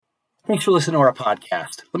Thanks for listening to our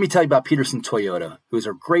podcast. Let me tell you about Peterson Toyota, who is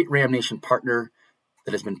our great RamNation partner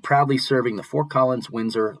that has been proudly serving the Fort Collins,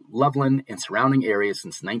 Windsor, Loveland, and surrounding areas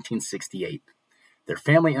since 1968. They're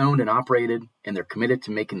family-owned and operated, and they're committed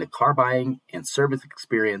to making the car buying and service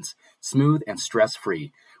experience smooth and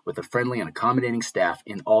stress-free with a friendly and accommodating staff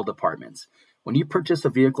in all departments. When you purchase a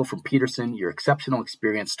vehicle from Peterson, your exceptional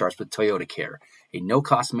experience starts with Toyota Care, a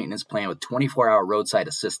no-cost maintenance plan with 24-hour roadside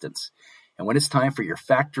assistance. And when it's time for your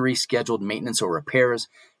factory-scheduled maintenance or repairs,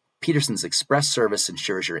 Peterson's Express service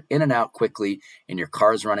ensures you're in and out quickly and your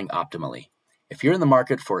car is running optimally. If you're in the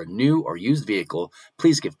market for a new or used vehicle,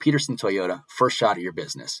 please give Peterson Toyota first shot at your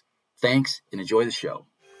business. Thanks, and enjoy the show.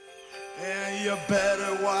 And you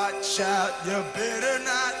better watch out, you better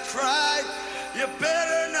not cry, you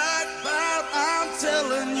better not pout, I'm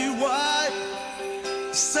telling you why.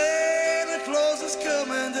 Santa Claus is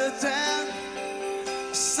coming to town.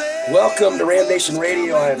 Welcome to RamNation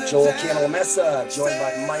Radio. I am Joel Cantalamessa, joined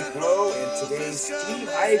by Mike Lowe, and today Steve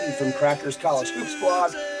Ivy from Crackers College Hoops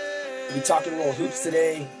Blog. We'll be talking a little hoops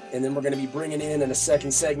today, and then we're going to be bringing in a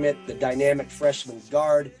second segment, the dynamic freshman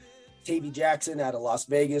guard, Tavi Jackson out of Las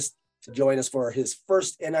Vegas, to join us for his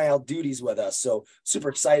first NIL duties with us. So super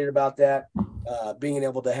excited about that, being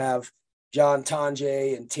able to have John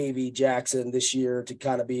Tonje and Tavi Jackson this year to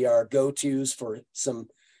kind of be our go-tos for some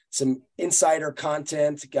insider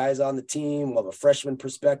content, guys on the team. We'll have a freshman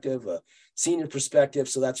perspective, a senior perspective.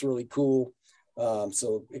 So that's really cool.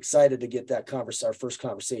 So excited to get that our first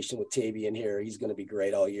conversation with Tavi in here. He's going to be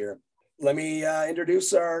great all year. Let me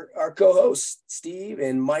introduce our co-hosts, Steve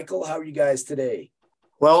and Michael. How are you guys today?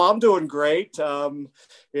 Well, I'm doing great.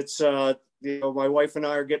 It's my wife and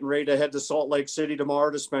I are getting ready to head to Salt Lake City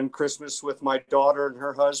tomorrow to spend Christmas with my daughter and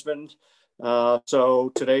her husband.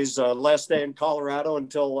 So today's last day in Colorado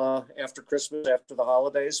until after Christmas, after the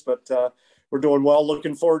holidays, but we're doing well.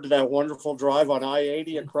 Looking forward to that wonderful drive on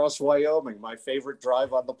I-80 across Wyoming, my favorite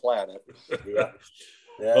drive on the planet. Yeah.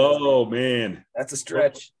 Oh, man. That's a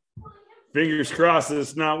stretch. Fingers crossed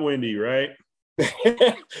it's not windy, right?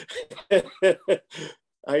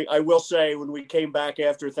 I will say when we came back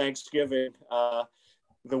after Thanksgiving,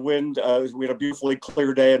 the wind, we had a beautifully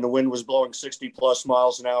clear day and the wind was blowing 60 plus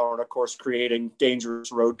miles an hour and of course creating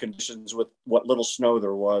dangerous road conditions with what little snow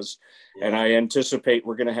there was. Yeah. And I anticipate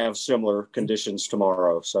we're going to have similar conditions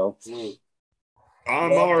tomorrow. So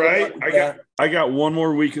I'm all right. I got one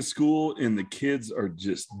more week of school and the kids are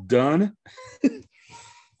just done.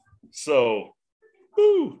 So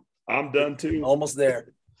I'm done too. Almost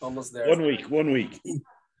there. 1 week.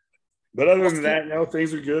 But other than that, no,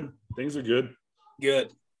 things are good.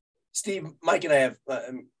 Good. Steve, Mike and I have,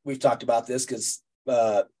 we've talked about this because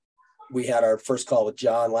we had our first call with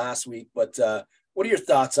John last week, but what are your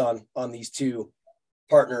thoughts on these two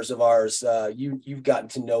partners of ours? You've gotten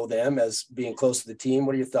to know them as being close to the team.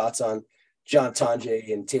 What are your thoughts on John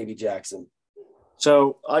Tonje and Tavi Jackson?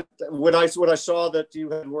 So when I saw that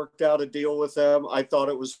you had worked out a deal with them, I thought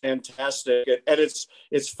it was fantastic. And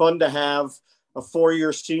it's fun to have a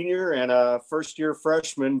 4-year senior and a first-year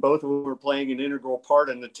freshman, both of whom are playing an integral part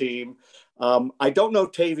in the team. I don't know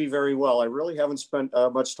Tavi very well. I really haven't spent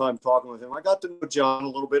much time talking with him. I got to know John a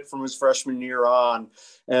little bit from his freshman year on.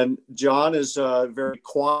 And John is very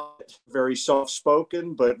quiet, very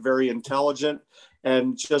soft-spoken, but very intelligent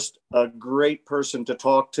and just a great person to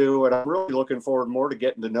talk to. And I'm really looking forward more to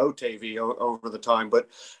getting to know Tavi over the time. But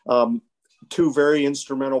two very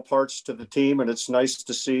instrumental parts to the team. And it's nice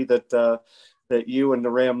to see that you and the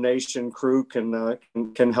RamNation crew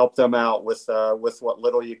can help them out with what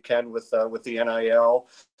little you can with the NIL.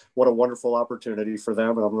 What a wonderful opportunity for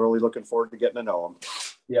them, and I'm really looking forward to getting to know them.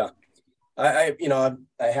 Yeah, I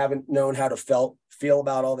haven't known how to feel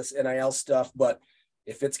about all this NIL stuff, but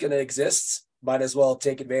if it's going to exist, might as well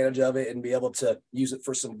take advantage of it and be able to use it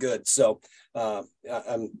for some good. So I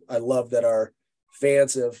love that our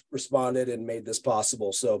fans have responded and made this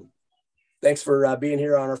possible. So thanks for being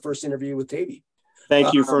here on our first interview with Tavi.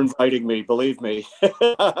 Thank you for inviting me. Believe me,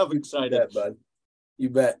 I'm excited. You bet, bud. You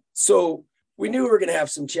bet. So we knew we were going to have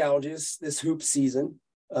some challenges this hoop season.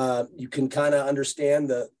 You can kind of understand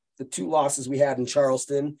the two losses we had in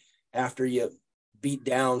Charleston after you beat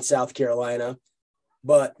down South Carolina.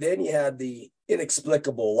 But then you had the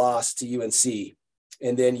inexplicable loss to UNC.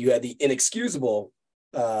 And then you had the inexcusable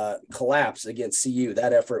collapse against CU.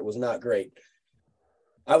 That effort was not great.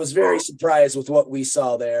 I was very surprised with what we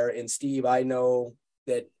saw there. And Steve, I know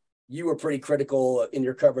that you were pretty critical in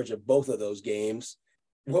your coverage of both of those games.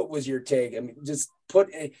 What was your take? I mean,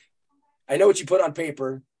 I know what you put on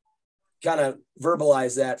paper, kind of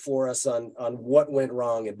verbalize that for us on what went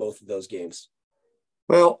wrong in both of those games.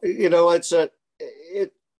 Well,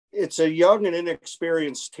 it's a young and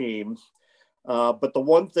inexperienced team. But the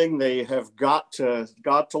one thing they have got to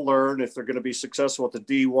learn if they're going to be successful at the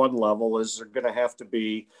D1 level is they're going to have to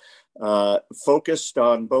be focused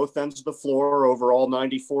on both ends of the floor over all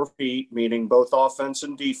 94 feet, meaning both offense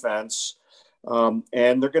and defense. And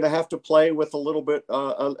they're going to have to play with a little bit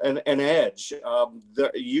an edge.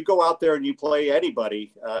 You go out there and you play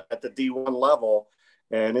anybody at the D1 level,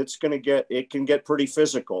 and it can get pretty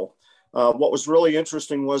physical. What was really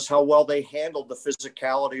interesting was how well they handled the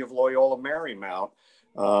physicality of Loyola Marymount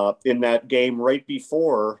in that game right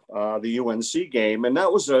before the UNC game, and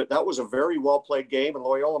that was a very well played game. And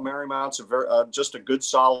Loyola Marymount's just a good,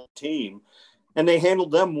 solid team, and they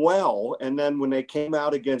handled them well. And then when they came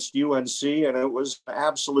out against UNC, and it was an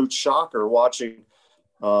absolute shocker watching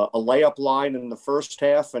a layup line in the first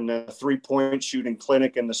half and then a 3-point shooting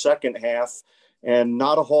clinic in the second half, and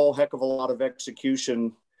not a whole heck of a lot of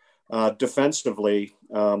execution. Defensively,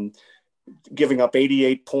 giving up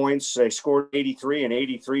 88 points. They scored 83, and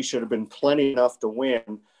 83 should have been plenty enough to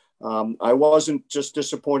win. I wasn't just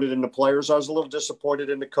disappointed in the players. I was a little disappointed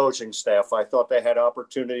in the coaching staff. I thought they had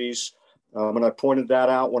opportunities, and I pointed that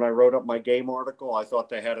out when I wrote up my game article. I thought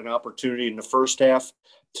they had an opportunity in the first half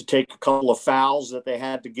to take a couple of fouls that they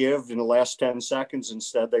had to give in the last 10 seconds.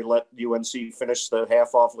 Instead, they let UNC finish the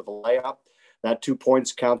half off with a layup. That 2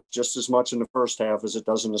 points count just as much in the first half as it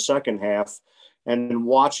does in the second half. And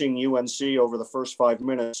watching UNC over the first 5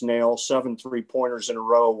 minutes nail 7 3-pointers in a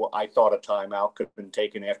row, I thought a timeout could have been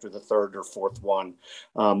taken after the third or fourth one.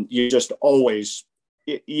 You just always,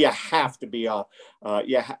 you have to be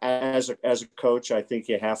as a coach, I think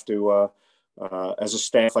you have to, as a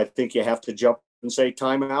staff, I think you have to jump and say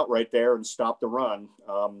timeout right there and stop the run.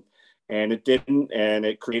 And it didn't, and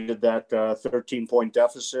it created that 13-point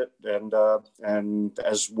deficit. And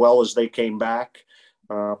as well as they came back,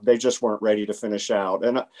 they just weren't ready to finish out.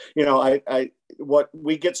 And what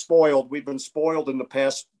we get spoiled. We've been spoiled in the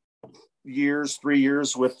past 3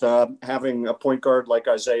 years, with having a point guard like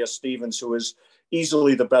Isaiah Stevens, who is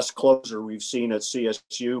easily the best closer we've seen at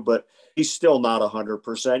CSU, but he's still not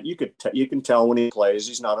 100%. You can tell when he plays,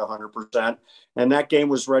 he's not 100%. And that game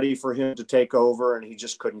was ready for him to take over, and he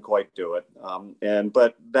just couldn't quite do it.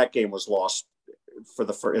 But that game was lost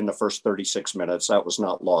in the first 36 minutes. That was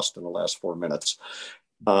not lost in the last 4 minutes.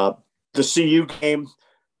 The CU game,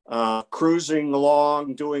 cruising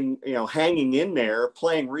along, hanging in there,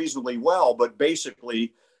 playing reasonably well, but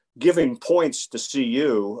basically giving points to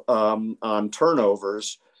CU on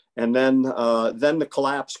turnovers. And then the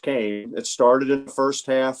collapse came. It started in the first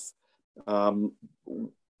half.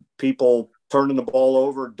 People turning the ball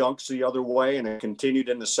over, dunks the other way, and it continued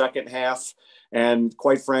in the second half. And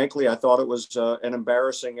quite frankly, I thought it was an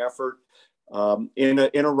embarrassing effort in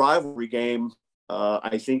a rivalry game.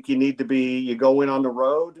 I think you go in on the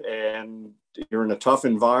road and you're in a tough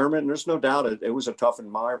environment. And there's no doubt it was a tough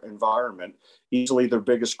environment, easily their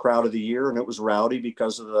biggest crowd of the year. And it was rowdy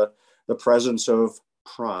because of the presence of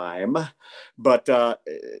Prime, but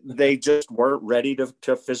they just weren't ready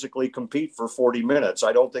to physically compete for 40 minutes.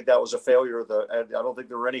 I don't think that was a failure. I don't think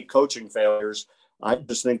there were any coaching failures. I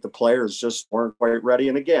just think the players just weren't quite ready.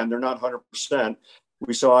 And again, they're not 100%.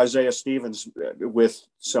 We saw Isaiah Stevens with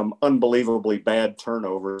some unbelievably bad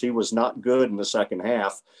turnovers. He was not good in the second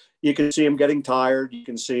half. You can see him getting tired. You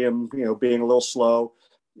can see him, being a little slow.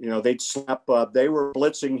 They'd slap up. They were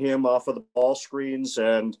blitzing him off of the ball screens.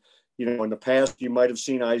 And, in the past, you might have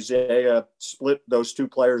seen Isaiah split those two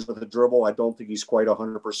players with a dribble. I don't think he's quite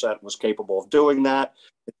 100% was capable of doing that.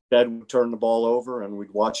 Instead, we'd turn the ball over and we'd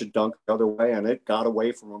watch it dunk the other way, and it got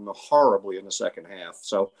away from him horribly in the second half.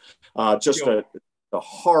 So just a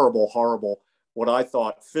horrible, what I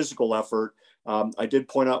thought, physical effort. I did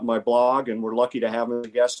point out in my blog, and we're lucky to have him as a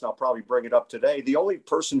guest, and I'll probably bring it up today. The only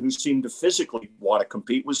person who seemed to physically want to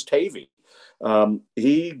compete was Tavi. There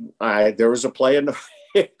was a play in the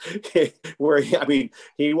where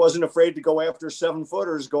he wasn't afraid to go after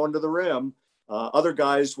 7-footers going to the rim. Other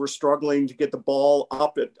guys were struggling to get the ball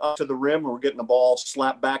up to the rim, or getting the ball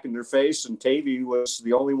slapped back in their face. And Tavi was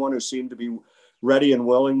the only one who seemed to be ready and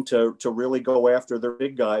willing to really go after their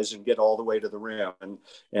big guys and get all the way to the rim.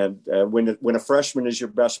 And when a freshman is your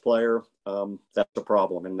best player, that's a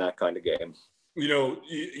problem in that kind of game.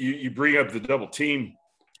 You bring up the double team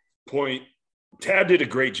point. Tad did a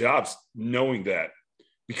great job knowing that,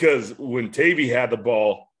 because when Tavi had the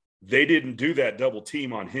ball, they didn't do that double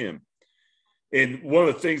team on him. And one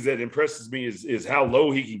of the things that impresses me is how low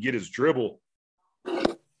he can get his dribble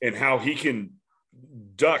and how he can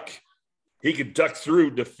duck. He could duck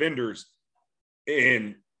through defenders,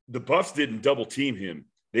 and the Buffs didn't double team him.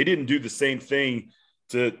 They didn't do the same thing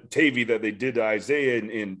Tavi that they did to Isaiah.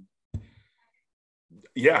 And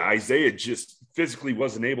yeah, Isaiah just physically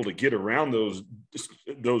wasn't able to get around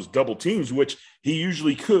those double teams, which he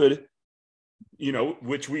usually could,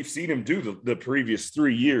 which we've seen him do the previous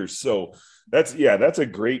 3 years. So that's a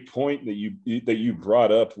great point that you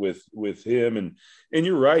brought up with him. And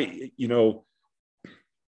you're right.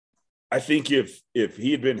 I think if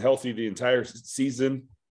he had been healthy the entire season,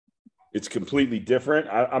 it's completely different.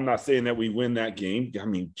 I'm not saying that we win that game. I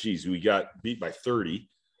mean, geez, we got beat by 30.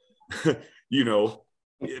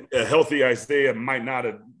 A healthy Isaiah might not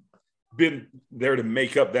have been there to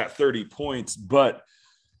make up that 30 points. But,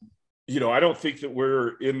 I don't think that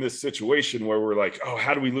we're in this situation where we're like, oh,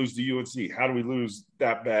 how do we lose to UNC? How do we lose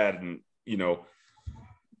that bad? And,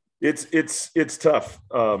 it's tough.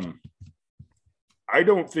 I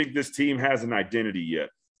don't think this team has an identity yet.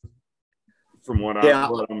 From what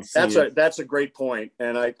I'm seeing. That's a great point.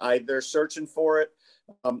 And they're searching for it.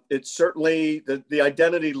 It's certainly the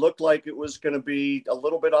identity looked like it was going to be a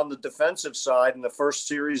little bit on the defensive side in the first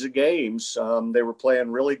series of games. They were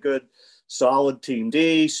playing really good, solid team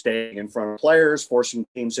D, staying in front of players, forcing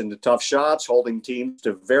teams into tough shots, holding teams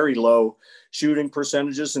to very low shooting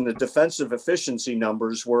percentages. And the defensive efficiency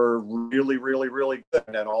numbers were really, really, really good.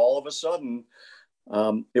 And all of a sudden,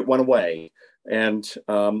 it went away. And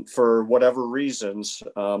for whatever reasons,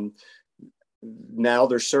 now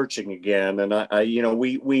they're searching again. And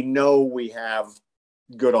we know we have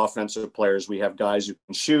good offensive players. We have guys who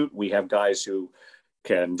can shoot. We have guys who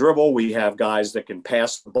can dribble. We have guys that can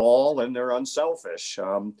pass the ball, and they're unselfish.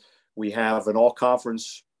 We have an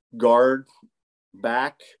all-conference guard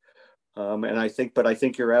back. And I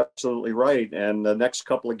think you're absolutely right. And the next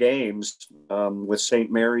couple of games with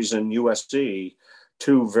St. Mary's and USC,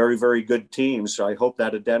 two very, very good teams. So I hope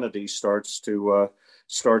that identity starts to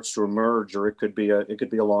emerge, or it could be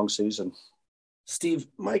a long season. Steve,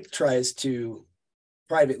 Mike tries to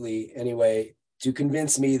privately anyway to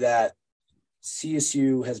convince me that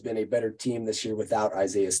CSU has been a better team this year without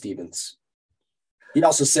Isaiah Stevens. He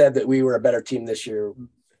also said that we were a better team this year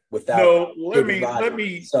without. No, let me.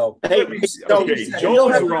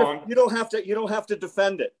 Joel is wrong. You don't have to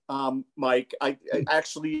defend it, Mike. I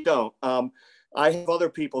actually don't. I have other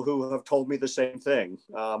people who have told me the same thing.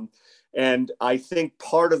 And I think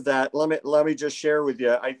part of that, let me just share with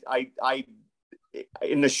you. I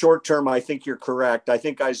in the short term, I think you're correct. I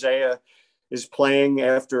think Isaiah is playing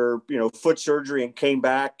after, foot surgery and came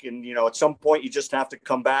back. And, at some point you just have to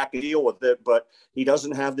come back and deal with it, but he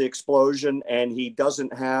doesn't have the explosion and he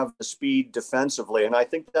doesn't have the speed defensively. And I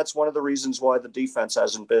think that's one of the reasons why the defense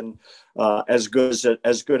hasn't been as good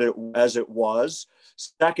as it was.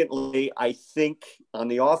 Secondly, I think on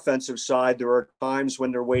the offensive side, there are times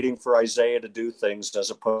when they're waiting for Isaiah to do things as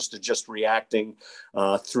opposed to just reacting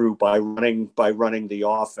by running the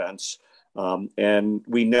offense. And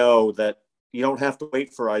we know that you don't have to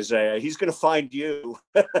wait for Isaiah. He's going to find you.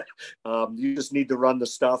 You just need to run the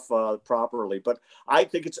stuff properly. But I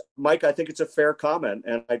think it's a fair comment.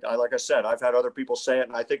 And I like I said, I've had other people say it.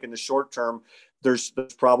 And I think in the short term, there's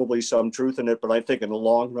probably some truth in it. But I think in the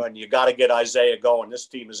long run, you got to get Isaiah going. This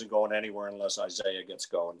team isn't going anywhere unless Isaiah gets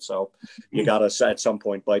going. So you got to at some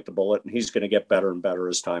point bite the bullet. And he's going to get better and better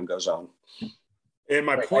as time goes on. And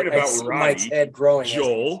my point about Roddy, head growing,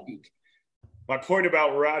 Joel, my point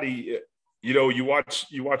about Roddy, you watch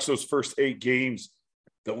those first 8 games,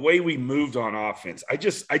 the way we moved on offense. I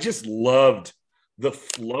just loved the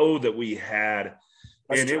flow that we had.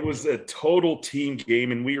 And it was a total team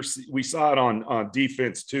game. And we saw it on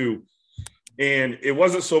defense too. And it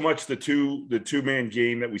wasn't so much the two-man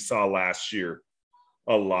game that we saw last year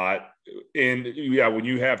a lot. And yeah, when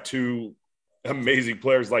you have two amazing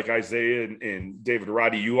players like Isaiah and David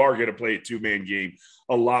Roddy, you are going to play a two-man game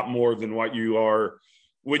a lot more than what you are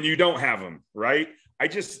when you don't have them, right? I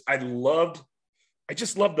just loved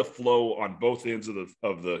the flow on both ends of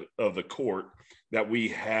the court that we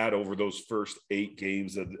had over those first 8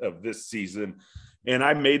 games of this season. And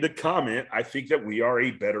I made the comment, I think that we are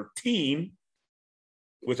a better team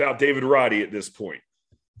without David Roddy at this point.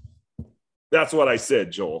 That's what I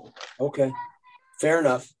said, Joel. Okay. Fair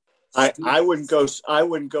enough. I wouldn't go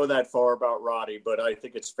that far about Roddy, but I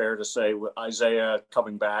think it's fair to say with Isaiah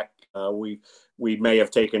coming back, we may have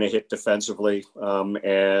taken a hit defensively,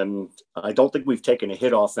 and I don't think we've taken a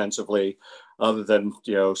hit offensively, other than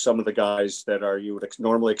some of the guys that you would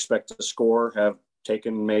normally expect to score have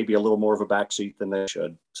taken maybe a little more of a backseat than they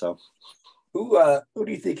should. So, who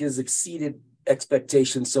do you think has exceeded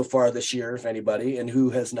expectations so far this year, if anybody, and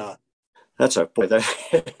who has not? That's a boy.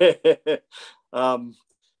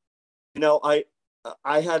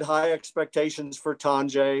 I had high expectations for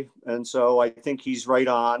Tanjay, and so I think he's right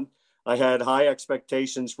on. I had high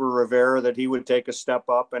expectations for Rivera that he would take a step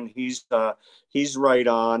up, and he's right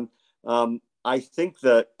on. I think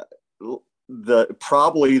that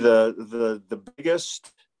probably the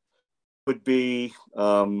biggest would be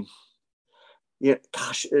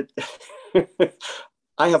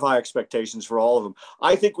I have high expectations for all of them.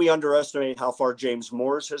 I think we underestimate how far James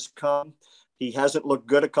Morris has come. He hasn't looked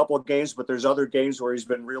good a couple of games, but there's other games where he's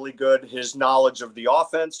been really good. His knowledge of the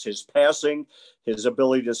offense, his passing, his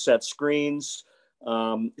ability to set screens,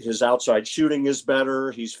 his outside shooting is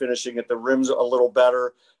better. He's finishing at the rims a little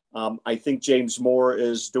better. I think James Moore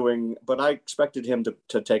is doing, but I expected him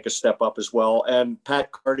to take a step up as well. And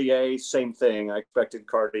Pat Cartier, same thing. I expected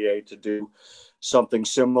Cartier to do something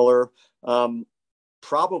similar.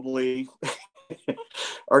 Probably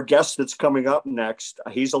our guest that's coming up next,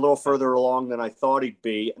 he's a little further along than I thought he'd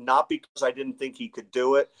be, not because I didn't think he could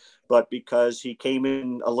do it, but because he came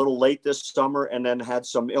in a little late this summer and then had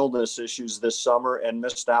some illness issues this summer and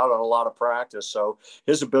missed out on a lot of practice. So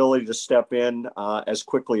his ability to step in as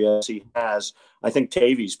quickly as he has, I think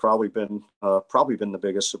Tavi's probably been the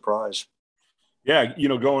biggest surprise. Yeah,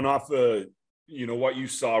 going off what you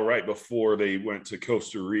saw right before they went to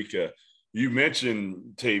Costa Rica, you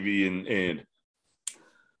mentioned Tavi and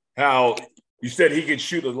how you said he could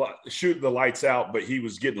shoot the lights out, but he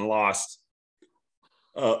was getting lost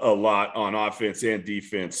a lot on offense and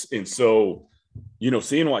defense. And so,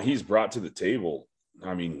 seeing what he's brought to the table,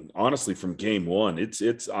 I mean, honestly, from game one,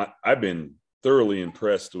 I've been thoroughly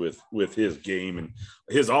impressed with his game and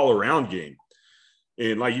his all around game.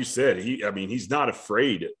 And like you said, he's not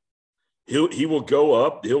afraid. He will go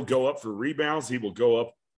up. He'll go up for rebounds. He will go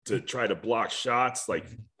up to try to block shots.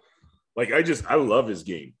 I love his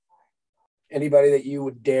game. Anybody that you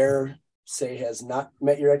would dare say has not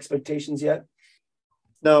met your expectations yet?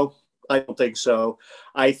 No, I don't think so.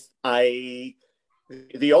 The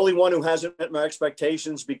only one who hasn't met my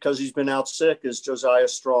expectations because he's been out sick is Josiah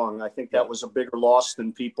Strong. I think that was a bigger loss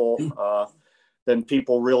than people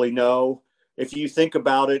really know. If you think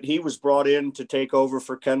about it, he was brought in to take over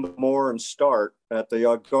for Kendall Moore and start at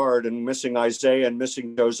the guard, and missing Isaiah and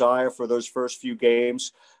missing Josiah for those first few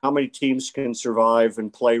games. How many teams can survive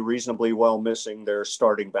and play reasonably well missing their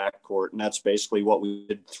starting backcourt? And that's basically what we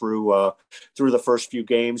did through the first few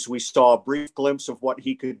games. We saw a brief glimpse of what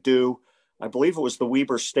he could do. I believe it was the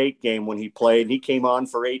Weber State game when he played. He came on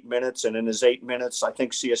for 8 minutes, and in his 8 minutes, I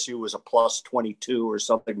think CSU was a plus 22 or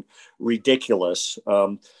something ridiculous.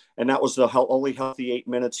 And that was the only healthy 8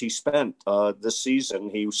 minutes he spent this season.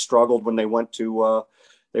 He struggled when they went to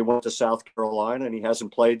South Carolina, and he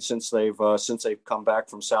hasn't played since they've come back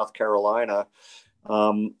from South Carolina.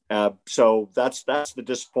 So that's the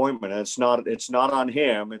disappointment. And it's not on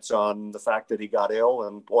him. It's on the fact that he got ill,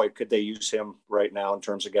 and boy, could they use him right now in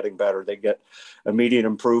terms of getting better. They get immediate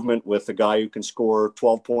improvement with a guy who can score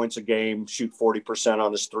 12 points a game, shoot 40%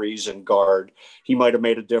 on his threes, and guard. He might have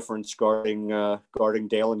made a difference guarding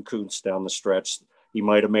Dalen Kuntz down the stretch. He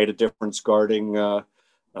might have made a difference guarding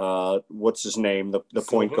what's his name, the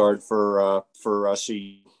point guard for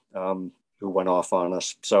CSU. Who went off on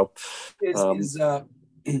us. So do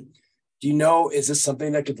you know, is this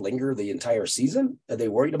something that could linger the entire season? Are they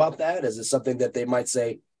worried about that? Is it something that they might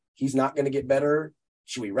say, he's not going to get better?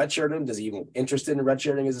 Should we redshirt him? Does he even interested in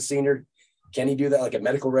redshirting as a senior? Can he do that, like a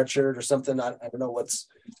medical redshirt or something? I don't know.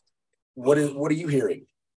 What are you hearing?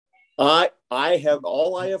 I have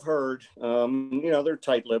heard, they're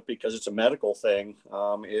tight-lipped because it's a medical thing,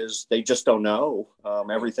 is they just don't know.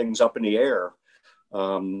 Everything's up in the air.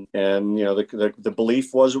 The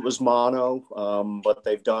belief was it was mono, but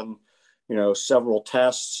they've done, several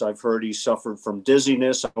tests. I've heard he suffered from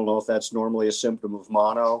dizziness. I don't know if that's normally a symptom of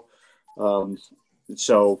mono.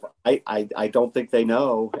 So I don't think they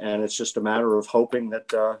know, and it's just a matter of hoping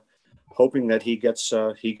that he gets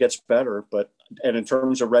better. And in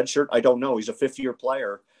terms of redshirt, I don't know. He's a fifth-year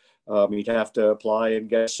player. He'd have to apply and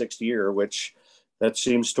get a sixth year, which that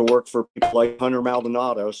seems to work for people like Hunter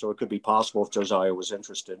Maldonado. So it could be possible if Josiah was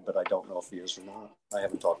interested, but I don't know if he is or not. I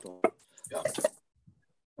haven't talked to him. Yeah.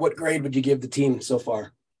 What grade would you give the team so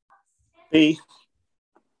far? B.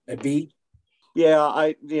 A B? Yeah,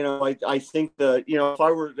 I think if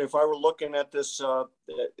I were looking at this,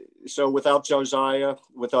 so without Josiah,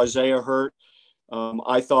 with Isaiah hurt,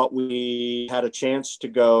 I thought we had a chance to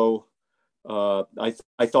go. I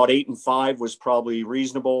thought 8-5 was probably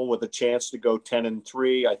reasonable with a chance to go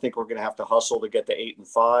 10-3. I think we're going to have to hustle to get to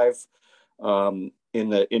 8-5 in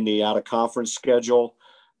the out of conference schedule.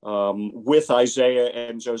 With Isaiah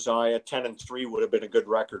and Josiah, 10-3 would have been a good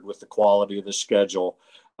record with the quality of the schedule.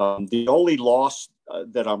 The only loss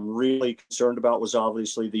that I'm really concerned about was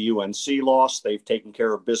obviously the UNC loss. They've taken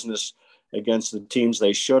care of business against the teams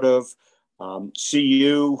they should have.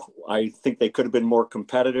 CU, I think they could have been more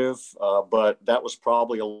competitive, but that was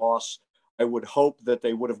probably a loss. I would hope that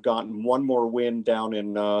they would have gotten one more win down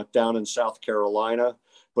in South Carolina.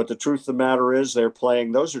 But the truth of the matter is they're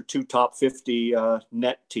playing, those are two top 50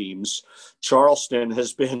 net teams. Charleston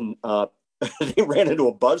has been, they ran into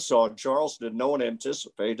a buzzsaw in Charleston. No one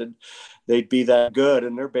anticipated they'd be that good.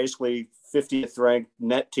 And they're basically 50th ranked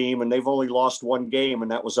net team. And they've only lost one game,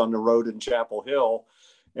 and that was on the road in Chapel Hill.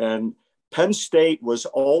 And Penn State was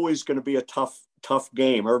always going to be a tough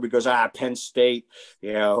game. Everybody goes, Penn State,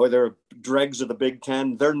 they're dregs of the Big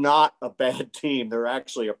Ten. They're not a bad team. They're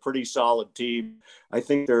actually a pretty solid team. I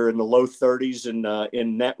think they're in the low 30s in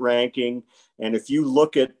net ranking. And if you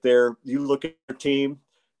look at their team,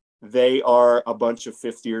 they are a bunch of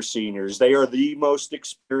fifth-year seniors. They are the most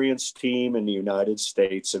experienced team in the United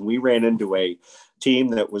States. And we ran into a team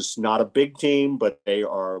that was not a big team, but they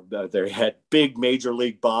had big major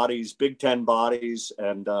league bodies, Big Ten bodies.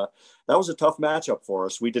 And that was a tough matchup for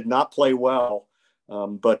us. We did not play well,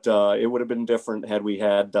 but it would have been different had we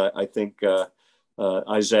had, I think,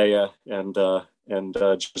 Isaiah and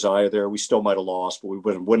Josiah there. We still might have lost, but we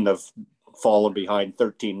wouldn't have fallen behind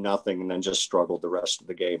 13-0 and then just struggled the rest of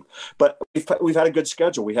the game. But we've had a good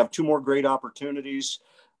schedule. We have two more great opportunities,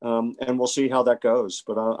 and we'll see how that goes.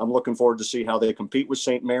 But I'm looking forward to see how they compete with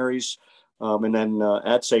St. Mary's, and then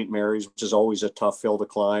at St. Mary's, which is always a tough hill to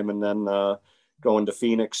climb, and then going to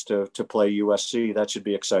Phoenix to play USC. That should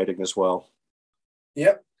be exciting as well.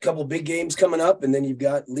 Yep. A couple big games coming up, and then you've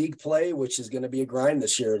got league play, which is going to be a grind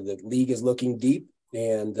this year. The league is looking deep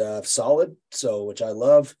and solid, which I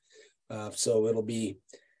love. So it'll be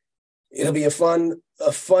a fun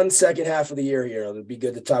second half of the year here. It'll be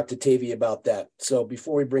good to talk to Tavi about that. So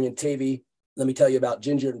before we bring in Tavi, let me tell you about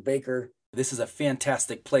Ginger and Baker. This is a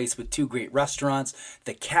fantastic place with two great restaurants.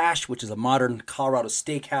 The Cache, which is a modern Colorado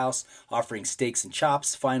steakhouse offering steaks and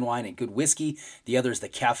chops, fine wine, and good whiskey. The other is the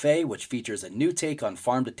Cafe, which features a new take on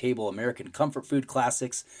farm-to-table American comfort food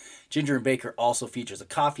classics. Ginger and Baker also features a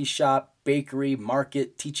coffee shop, bakery,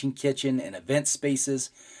 market, teaching kitchen, and event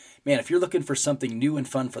spaces. Man, if you're looking for something new and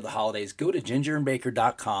fun for the holidays, go to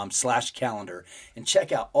gingerandbaker.com/calendar and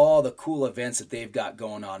check out all the cool events that they've got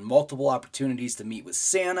going on. Multiple opportunities to meet with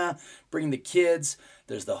Santa, bring the kids.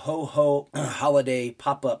 There's the Ho-Ho Holiday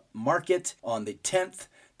Pop-Up Market on the 10th.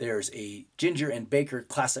 There's a Ginger and Baker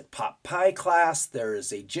Classic Pot Pie class. There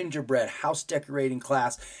is a gingerbread house decorating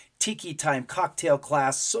class, Tiki Time cocktail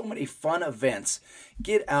class. So many fun events.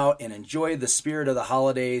 Get out and enjoy the spirit of the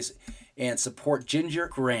holidays and support Ginger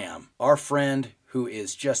Graham, our friend who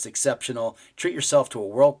is just exceptional. Treat yourself to a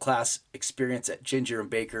world-class experience at Ginger and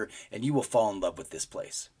Baker, and you will fall in love with this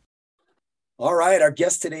place. All right, our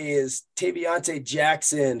guest today is Tavi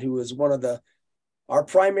Jackson, who is one of our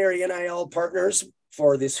primary NIL partners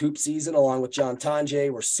for this hoop season, along with John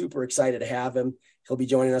Tanjay. We're super excited to have him. He'll be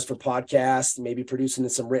joining us for podcasts, maybe producing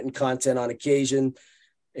some written content on occasion,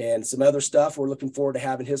 and some other stuff. We're looking forward to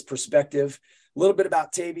having his perspective. A little bit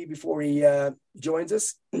about Tavi before he joins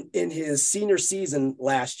us. In his senior season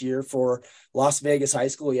last year for Las Vegas High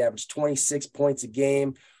School, he averaged 26 points a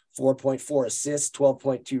game, 4.4 assists,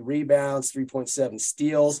 12.2 rebounds, 3.7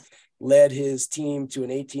 steals, led his team to an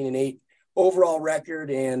 18-8 overall record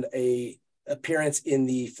and a appearance in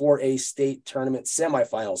the 4A state tournament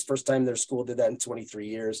semifinals. First time their school did that in 23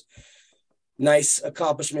 years. Nice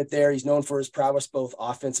accomplishment there. He's known for his prowess both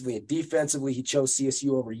offensively and defensively. He chose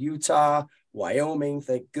CSU over Utah, Wyoming,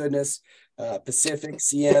 thank goodness, Pacific,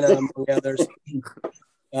 Siena, among others.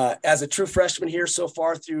 As a true freshman here so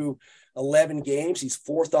far through 11 games, he's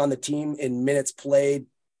fourth on the team in minutes played.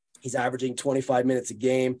 He's averaging 25 minutes a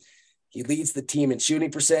game. He leads the team in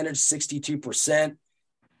shooting percentage, 62%.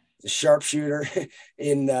 He's a sharpshooter,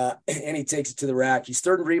 and he takes it to the rack. He's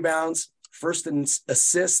third in rebounds, first in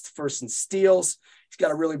assists, first in steals. He's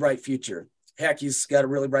got a really bright future. Heck, he's got a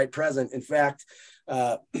really bright present. In fact,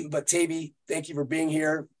 but Tavi, thank you for being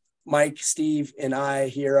here. Mike, Steve, and I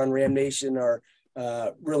here on RamNation are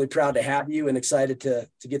really proud to have you and excited to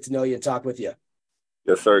get to know you and talk with you.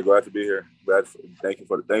 Yes, sir. Glad to be here.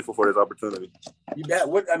 Thankful for this opportunity. You bet.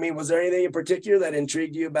 Was there anything in particular that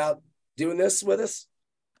intrigued you about doing this with us?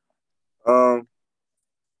 No,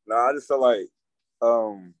 I just felt like,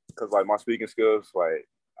 cause like my speaking skills, like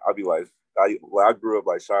I'd be like, I grew up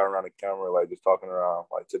like shy around the camera, like just talking around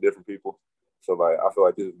like to different people. So like I feel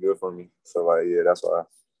like this is good for me. So like yeah, that's why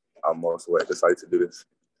I'm most excited to do this.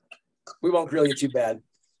 We won't grill you too bad.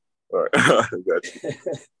 All right, got you.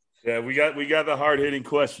 Yeah, we got the hard-hitting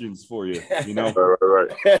questions for you, you know.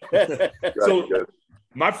 Right. So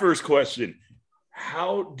my first question,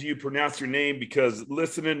 how do you pronounce your name? Because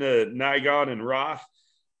listening to Nigon and Roth,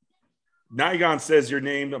 Nigon says your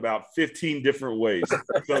name about 15 different ways.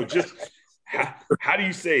 So just how do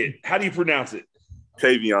you say it? How do you pronounce it?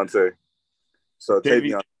 Taviante. So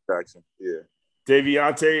Tavi Jackson. Yeah.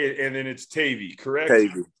 Taviante, and then it's Tavi, correct?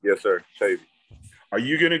 Tavi. Yes, sir. Tavi. Are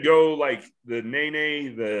you going to go like the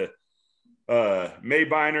Nene, the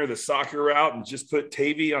Maybiner, the soccer route, and just put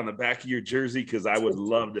Tavi on the back of your jersey? Because I would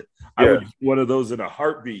love to. Yeah. I would do one of those in a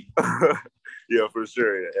heartbeat. Yeah, for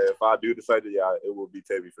sure. If I do decide to, it will be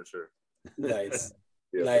Tavi for sure. Nice.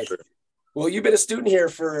 Yeah, nice. for sure. Well, you've been a student here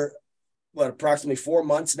for approximately 4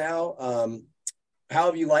 months now. How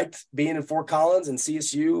have you liked being in Fort Collins and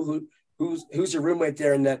CSU? Who's your roommate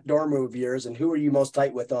there in that dorm room of yours, and who are you most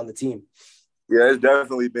tight with on the team? Yeah, it's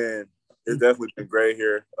definitely been great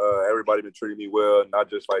here. Everybody been treating me well, not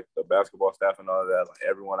just like the basketball staff and all of that. Like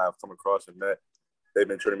everyone I've come across and met, they've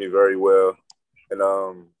been treating me very well. And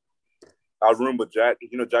I room with Jack.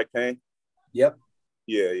 You know Jack Payne? Yep.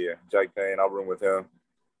 Yeah, Jack Payne. I room with him,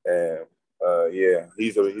 and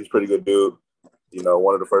he's a pretty good dude. You know,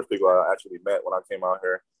 one of the first people I actually met when I came out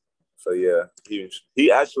here. So yeah,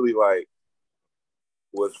 he actually like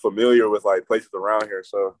was familiar with like places around here.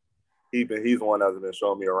 So he's the one that's been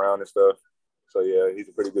showing me around and stuff. So yeah, he's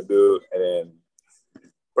a pretty good dude. And then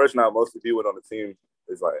person I mostly deal with on the team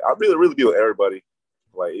is like I really deal with everybody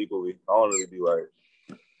like equally. I don't really be like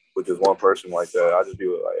with just one person like that. I just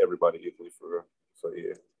deal with like everybody equally for real. So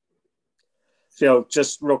yeah. So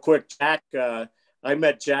just real quick, Jack. I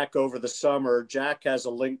met Jack over the summer. Jack has a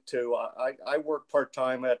link to. I work part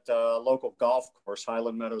time at a local golf course,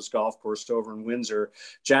 Highland Meadows Golf Course over in Windsor.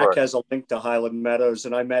 Jack has a link to Highland Meadows,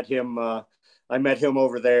 and I met him. I met him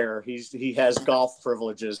over there. He has golf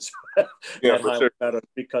privileges at Highland Meadows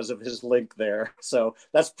because of his link there. So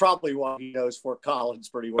that's probably why he knows Fort Collins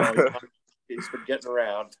pretty well. He's been getting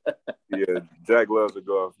around. Yeah, Jack loves to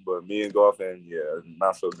golf, but me and golfing,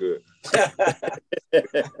 not so good.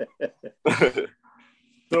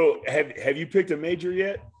 So have you picked a major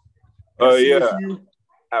yet? Yeah.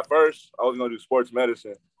 At first, I was gonna do sports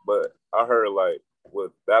medicine, but I heard like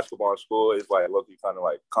with basketball in school, it's like low-key kind of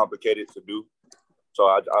like complicated to do. So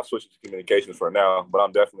I switched to communications for now, but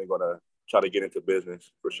I'm definitely gonna try to get into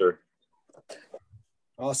business for sure.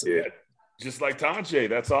 Awesome. Yeah. Just like Tanche.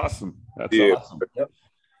 That's awesome. That's awesome. Yep.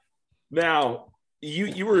 Now,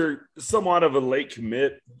 you were somewhat of a late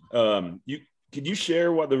commit. Could you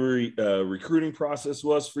share what the recruiting process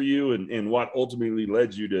was for you and what ultimately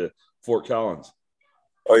led you to Fort Collins?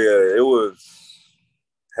 Oh, yeah, it was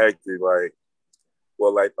hectic. Like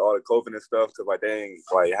all the COVID and stuff, because, like, they ain't,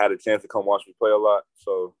 like, had a chance to come watch me play a lot.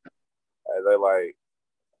 So, they, like,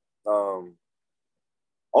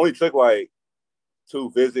 only took, like,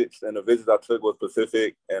 2 visits, and the visits I took was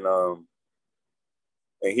Pacific and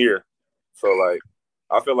here. So, like,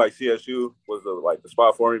 I feel like CSU was the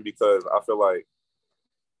spot for me because I feel like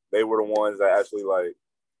they were the ones that actually like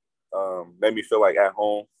made me feel like at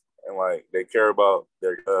home and like they care about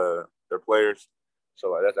their players.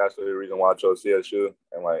 So like that's actually the reason why I chose CSU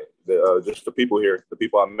and like just the people here, the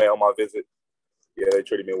people I met on my visit. Yeah, they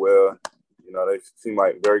treated me well. You know, they seem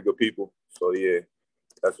like very good people. So yeah,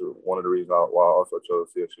 that's one of the reasons why I also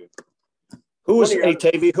chose CSU. Who was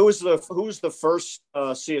Tavi? Who was the first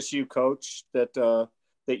CSU coach that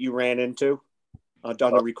you ran into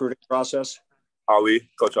during the recruiting process?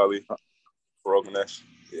 Coach Ali, Roganesh.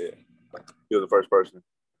 Yeah, he was the first person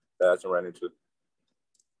that I ran into.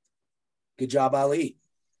 Good job, Ali.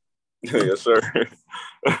 Yes, sir.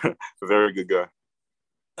 A very good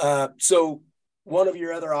guy. So one of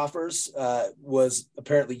your other offers was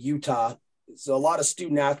apparently Utah. So a lot of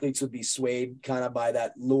student athletes would be swayed kind of by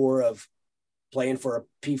that lure of playing for a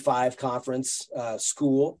P5 conference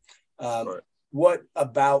school. Right. What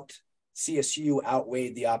about CSU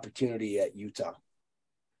outweighed the opportunity at Utah?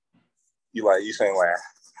 You saying like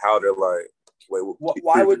how they're like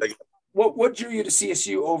what drew you to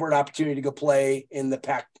CSU over an opportunity to go play in the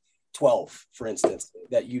Pac-12, for instance,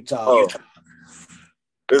 that Utah? Oh,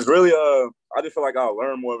 it's really I just feel like I'll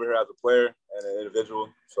learn more over here as a player and an individual.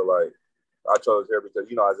 So like I chose here because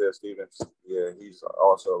Isaiah Stevens, he's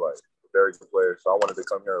also like a very good player. So I wanted to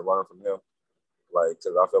come here and learn from him. Like,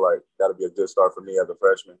 because I feel like that'll be a good start for me as a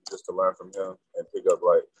freshman, just to learn from him and pick up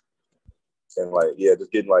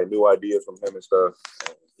just getting like new ideas from him and stuff.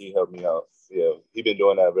 And he helped me out. Yeah, he's been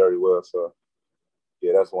doing that very well. So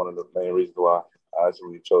yeah, that's one of the main reasons why I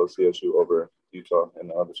actually chose CSU over Utah and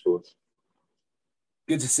the other schools.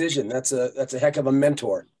 Good decision. That's a heck of a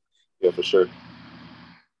mentor. Yeah, for sure.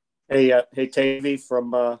 Hey, Tavi,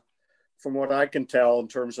 from what I can tell in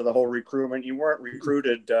terms of the whole recruitment, you weren't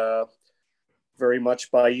recruited very much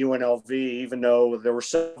by UNLV, even though there were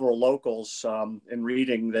several locals in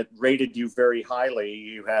reading that rated you very highly.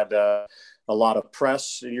 You had a lot of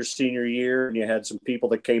press in your senior year, and you had some people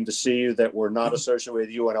that came to see you that were not associated with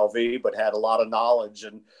UNLV, but had a lot of knowledge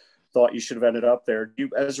and thought you should have ended up there.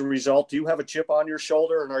 As a result, do you have a chip on your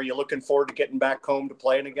shoulder, and are you looking forward to getting back home to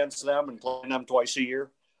playing against them and playing them twice a year?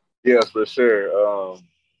 Yes, for sure.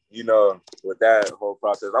 With that whole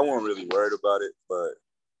process, I wasn't really worried about it, but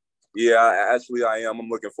yeah, I am. I'm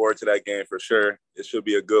looking forward to that game for sure. It should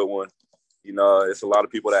be a good one. It's a lot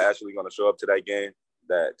of people that actually going to show up to that game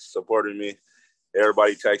that supported me.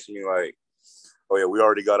 Everybody texted me like, "Oh yeah, we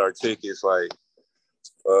already got our tickets. Like,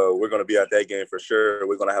 we're going to be at that game for sure.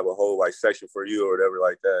 We're going to have a whole section for you or whatever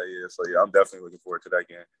like that." Yeah, so yeah, I'm definitely looking forward to that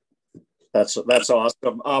game. That's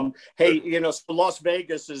awesome. Hey, so Las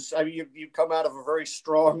Vegas is, you come out of a very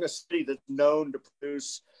strong city that's known to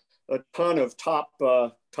produce a ton of top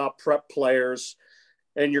prep players,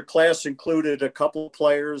 and your class included a couple of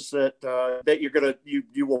players that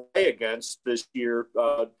you will play against this year.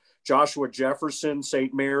 Joshua Jefferson,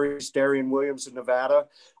 St. Mary's, Darian Williams in Nevada.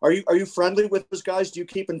 Are you friendly with those guys? Do you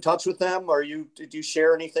keep in touch with them? Did you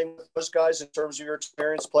share anything with those guys in terms of your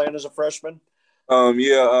experience playing as a freshman?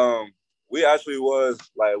 We actually was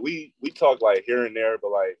we talked here and there,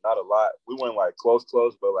 but not a lot. We weren't close,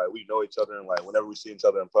 but we know each other, and whenever we see each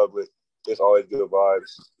other in public, it's always good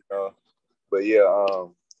vibes, But yeah,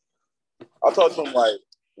 I talked to him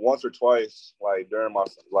once or twice during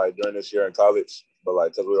during this year in college, but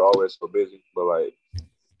because we were always so busy. But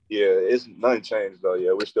yeah, it's nothing changed though.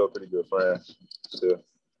 Yeah, we're still pretty good friends still.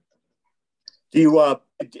 Do you,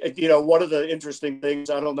 one of the interesting things,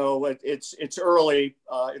 I don't know, it's early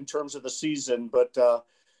in terms of the season, but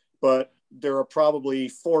there are probably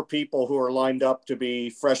 4 people who are lined up to be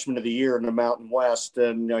Freshman of the Year in the Mountain West,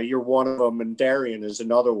 and you're one of them, and Darian is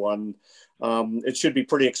another one. It should be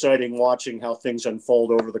pretty exciting watching how things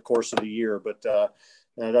unfold over the course of the year, but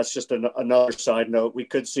that's just another side note. We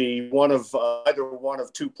could see either one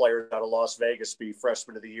of 2 players out of Las Vegas be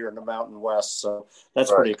Freshman of the Year in the Mountain West, so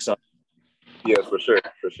that's pretty exciting. Yes, for sure.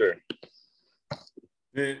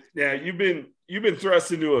 Yeah, you've been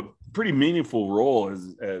thrust into a pretty meaningful role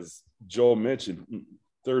as Joel mentioned,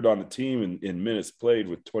 third on the team in minutes played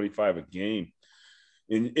with 25 a game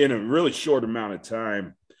in a really short amount of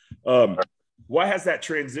time. What has that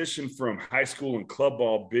transition from high school and club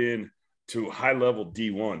ball been to high level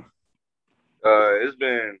D1? It's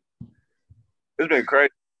been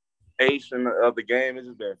crazy. Pace of the game has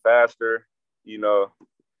just been faster.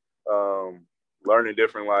 Learning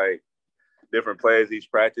different plays each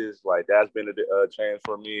practice, that's been a change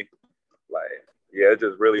for me. It's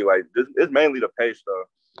just really it's mainly the pace though.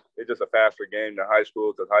 It's just a faster game than high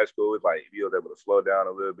school, because high school is you was able to slow down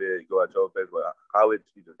a little bit, go at your pace, but college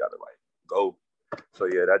you just gotta go. So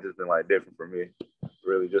yeah, that just been different for me.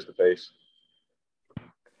 Really just the pace.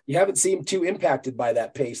 You haven't seemed too impacted by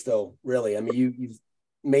that pace though, really. I mean, you've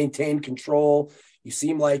maintained control. You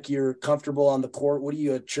seem like you're comfortable on the court. What do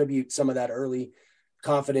you attribute some of that early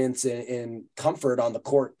confidence and comfort on the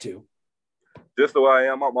court to? Just the way I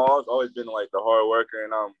am. I've always been the hard worker,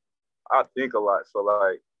 and I think a lot. So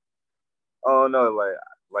I don't know,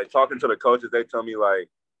 talking to the coaches, they tell me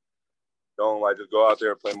don't just go out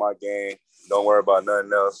there and play my game. Don't worry about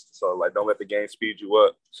nothing else. So don't let the game speed you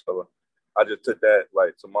up. So I just took that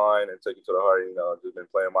to mind and took it to the heart. Just been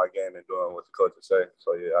playing my game and doing what the coaches say.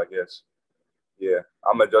 So yeah, I guess. Yeah,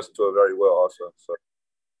 I'm adjusting to it very well also. So,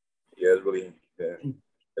 yeah, it's really good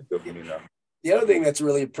for me now. The other thing that's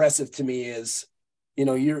really impressive to me is,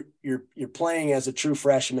 you're playing as a true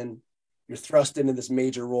freshman. You're thrust into this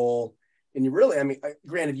major role. And you really,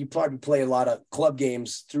 granted, you probably play a lot of club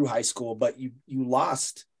games through high school, but you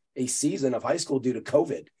lost a season of high school due to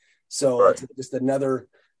COVID. So It's just another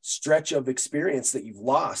stretch of experience that you've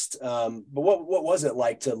lost. But what was it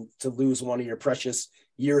like to lose one of your precious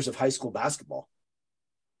years of high school basketball?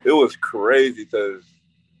 It was crazy because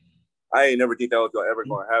I ain't never think that was ever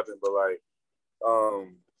going to happen. But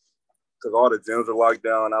because all the gyms are locked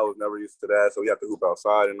down, I was never used to that. So we have to hoop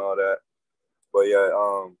outside and all that. But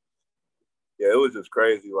it was just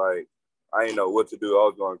crazy. I didn't know what to do. I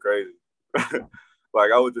was going crazy. I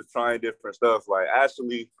was just trying different stuff.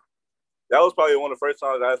 Actually, that was probably one of the first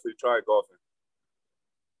times I actually tried golfing.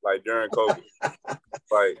 During COVID.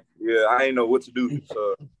 I didn't know what to do.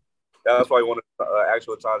 So that was probably one of the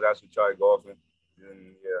actual times I actually tried golfing.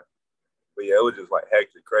 And but it was just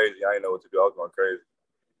hectic, crazy. I didn't know what to do. I was going crazy.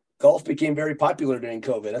 Golf became very popular during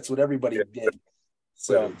COVID. That's what everybody did.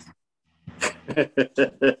 So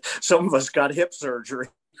Some of us got hip surgery.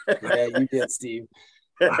 Yeah, you did, Steve.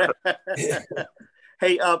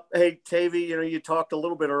 Hey, Tavi, you talked a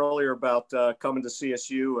little bit earlier about coming to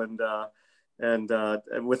CSU and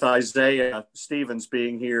with Isaiah Stevens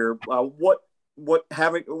being here.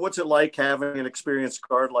 What's it like having an experienced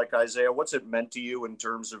guard like Isaiah? What's it meant to you in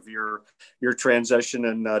terms of your transition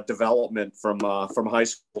and development from high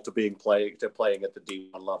school to playing at the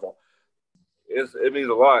D1 level? It means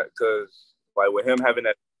a lot because like with him having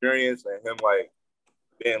that experience and him like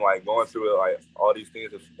being like going through it, like all these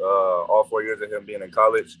things, all 4 years of him being in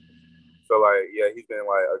college. So like, yeah, he's been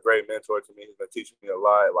like a great mentor to me. He's been teaching me a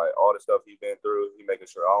lot, like all the stuff he's been through. He's making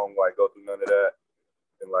sure I don't like go through none of that.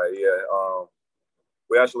 And like, yeah,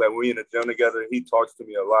 we actually like when we in the gym together, he talks to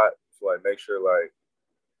me a lot to like make sure like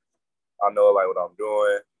I know like what I'm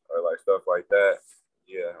doing or like stuff like that.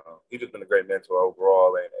 Yeah, he's just been a great mentor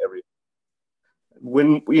overall and every.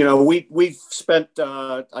 When we've spent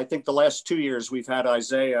I think the last 2 years we've had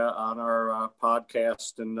Isaiah on our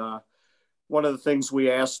podcast, and one of the things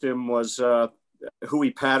we asked him was who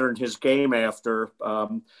he patterned his game after,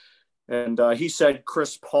 and he said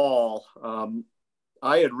Chris Paul.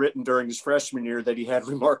 I had written during his freshman year that he had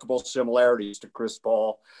remarkable similarities to Chris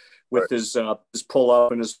Paul with his pull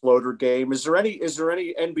up and his floater game. Is there any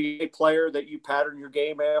NBA player that you pattern your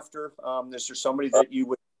game after? Is there somebody that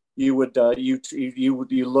you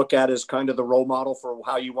look at as kind of the role model for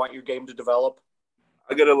how you want your game to develop?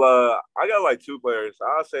 I got like two players.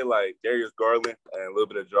 I'll say like Darius Garland and a little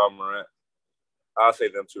bit of John Morant. I'll say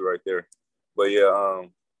them two right there. But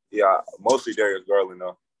yeah, mostly Darius Garland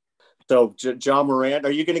though. So John Morant,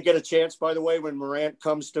 are you going to get a chance, by the way, when Morant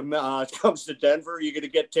comes to Denver? Are you going to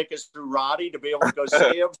get tickets through Roddy to be able to go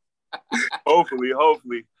see him? Hopefully,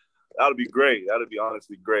 that'll be great. That'll be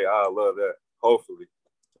honestly great. I love that. Hopefully.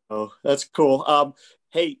 Oh, that's cool.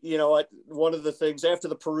 Hey, you know what? One of the things after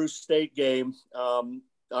the Peru State game,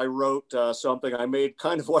 I wrote something. I made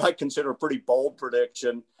kind of what I consider a pretty bold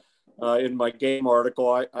prediction in my game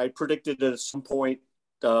article. I predicted that at some point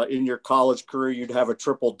in your college career, you'd have a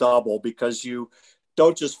triple-double because you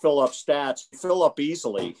don't just fill up stats, you fill up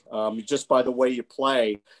easily just by the way you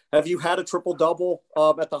play. Have you had a triple-double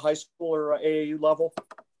at the high school or AAU level?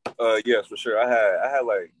 Yes, for sure. I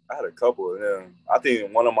had a couple of them. I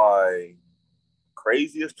think one of my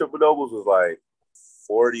craziest triple doubles was like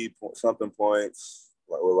 40 something points,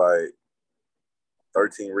 like with like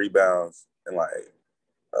 13 rebounds and like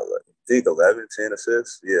I think 11, 10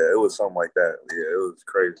 assists. Yeah, it was something like that. Yeah, it was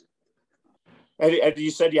crazy. And you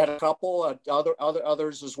said you had a couple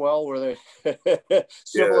others as well. Were they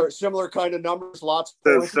similar kind of numbers? Lots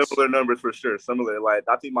of points? Similar numbers for sure. Similar. Like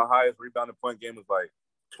I think my highest rebounding point game was like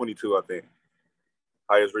 22. I think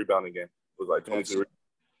highest rebounding game was like 22.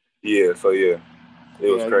 Yeah. So yeah, it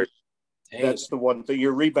was crazy. That's the one thing.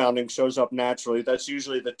 Your rebounding shows up naturally. That's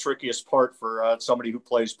usually the trickiest part for somebody who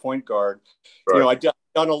plays point guard. Right. You know, I've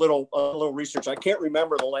done a little research. I can't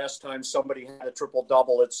remember the last time somebody had a triple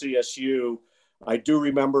double at CSU. I do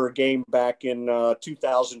remember a game back in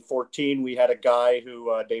 2014. We had a guy who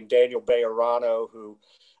named Daniel Bejarano who,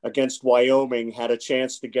 against Wyoming, had a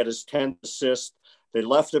chance to get his 10th assist. They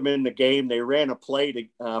left him in the game. They ran a play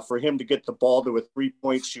for him to get the ball to a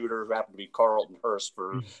three-point shooter who happened to be Carlton Hurst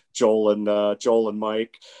for Joel and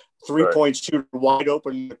Mike. Three-point shooter wide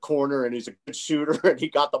open in the corner, and he's a good shooter, and he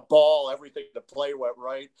got the ball. Everything, the play went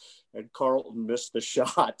right, and Carlton missed the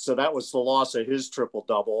shot. So that was the loss of his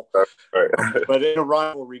triple-double. But in a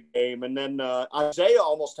rivalry game. And then Isaiah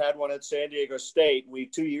almost had one at San Diego State.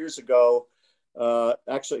 2 years ago,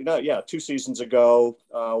 2 seasons ago,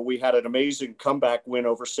 we had an amazing comeback win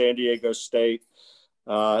over San Diego State.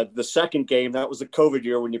 The second game, that was the COVID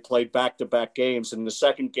year when you played back-to-back games. In the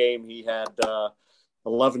second game, he had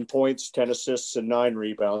 11 points, 10 assists, and 9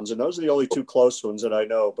 rebounds. And those are the only two close ones that I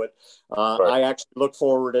know. But I actually look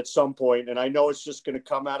forward at some point, and I know it's just going to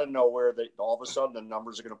come out of nowhere that all of a sudden the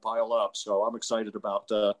numbers are going to pile up. So I'm excited about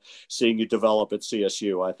seeing you develop at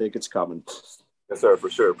CSU. I think it's coming. Yes, sir, for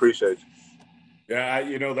sure. Appreciate you.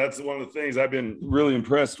 Yeah, that's one of the things I've been really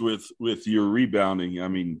impressed with your rebounding. I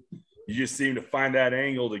mean, you just seem to find that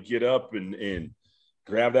angle to get up and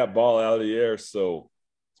grab that ball out of the air. So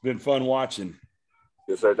it's been fun watching.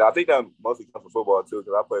 Yes, sir. I think that mostly comes from football too,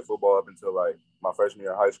 because I played football up until like my freshman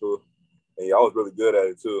year in high school, and I was really good at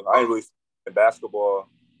it too. I didn't really in basketball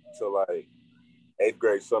until like 8th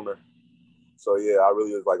grade summer. So yeah, I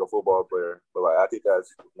really was like a football player. But like I think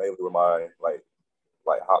that's mainly where my like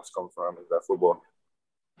hops come from, is that football.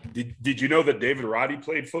 Did you know that David Roddy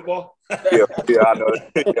played football? yeah, I know.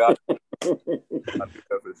 Yeah, I do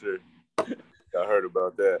that for sure. I heard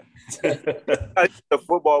about that. The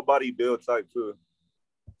football body build type too.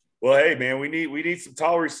 Well, hey man, we need some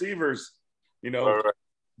tall receivers. You know, All right.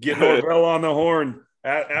 get Norvell on the horn.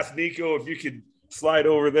 Ask Nico if you could slide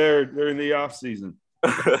over there during the off season.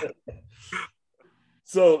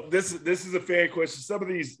 So this is a fan question. Some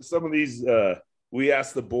of these we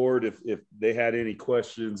asked the board if they had any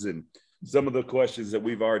questions, and some of the questions that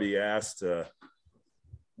we've already asked,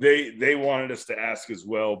 they wanted us to ask as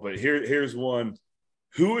well. But here's one: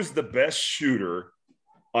 who is the best shooter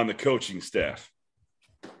on the coaching staff?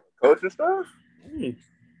 Coaching staff?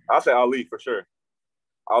 I'll say Ali for sure.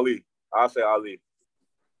 I'll say Ali.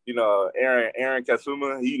 You know, Aaron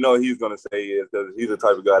Katsuma, he's going to say yes because he's the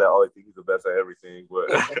type of guy that always thinks he's the best at everything.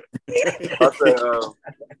 But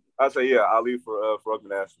I'll say, yeah, Ali for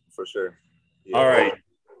Ruckman for sure. Yeah. All right.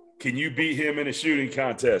 Can you beat him in a shooting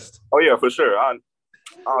contest? Oh, yeah, for sure. I'll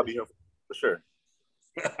beat him for sure.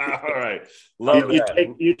 All right. Love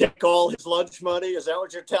that. You take all his lunch money? Is that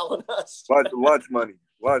what you're telling us? Lunch money.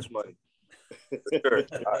 For sure.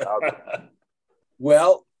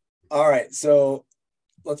 Well, all right. So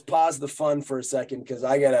let's pause the fun for a second because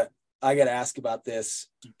I gotta ask about this.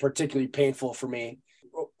 Particularly painful for me.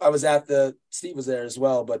 I was Steve was there as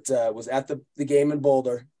well, but was at the game in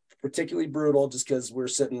Boulder. Particularly brutal just because we're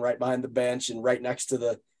sitting right behind the bench and right next to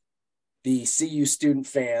the CU student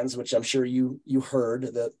fans, which I'm sure you heard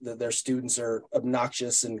that their students are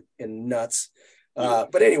obnoxious and nuts.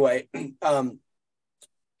 But anyway, team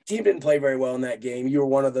didn't play very well in that game. You were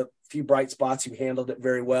one of the few bright spots who handled it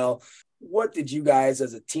very well. What did you guys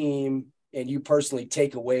as a team and you personally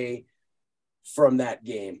take away from that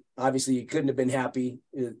game? Obviously, you couldn't have been happy.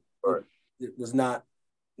 It was not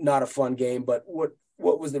a fun game, but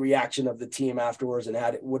what was the reaction of the team afterwards, and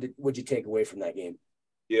what did you take away from that game?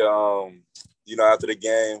 Yeah, after the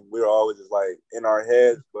game, we were always just like in our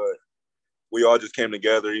heads, but we all just came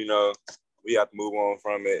together. We have to move on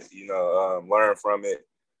from it. Learn from it.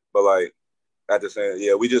 But like at the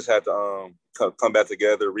same, we just had to come back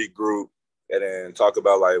together, regroup, and then talk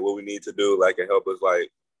about like what we need to do, like and help us like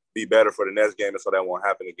be better for the next game, and so that won't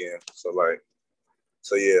happen again.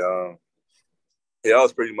 That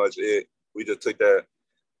was pretty much it. We just took that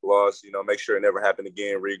loss, make sure it never happened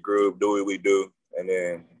again, regroup, do what we do, and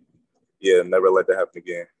then never let that happen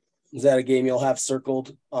again. Is that a game you'll have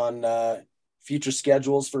circled on future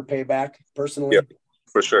schedules for payback personally? Yeah,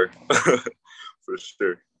 for sure. For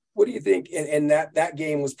sure. What do you think? And that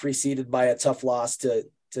game was preceded by a tough loss to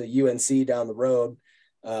UNC down the road.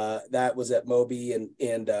 That was at Moby.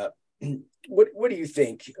 And what do you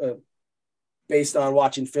think, based on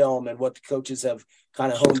watching film and what the coaches have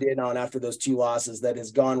kind of honed in on after those two losses, that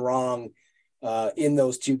has gone wrong in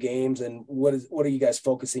those two games? And what are you guys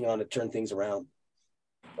focusing on to turn things around?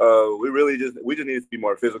 We just need to be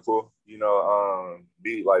more physical,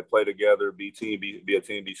 be like play together, be a team,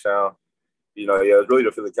 be sound. It's really the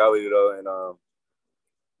physicality though, and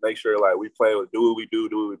make sure like we play, do what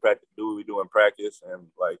we practice, do what we do in practice, and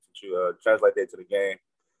like to translate that to the game.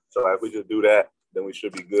 So like, if we just do that, then we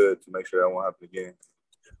should be good to make sure that won't happen again.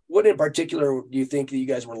 What in particular do you think that you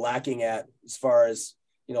guys were lacking at as far as,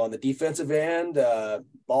 on the defensive end,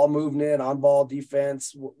 ball movement, on ball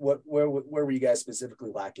defense? Where were you guys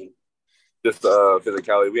specifically lacking? Just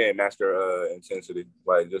physicality. We ain't master intensity,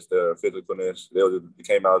 like just the physicalness. They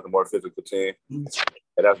came out as a more physical team, and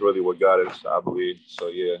that's really what got us, I believe. So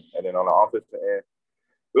yeah, and then on the offensive end,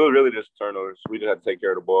 it was really just turnovers. We just had to take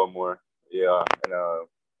care of the ball more, and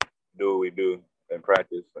do what we do in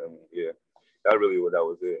practice, and that's really what that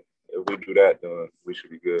was it. If we do that, then we should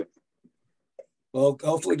be good. Well,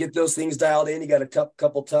 hopefully get those things dialed in. You got a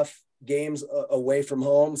couple tough games away from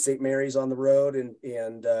home. St. Mary's on the road, and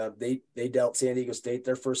they dealt San Diego State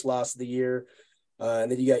their first loss of the year.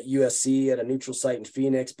 And then you got USC at a neutral site in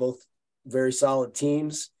Phoenix, both very solid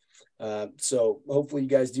teams. So hopefully you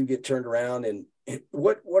guys do get turned around. And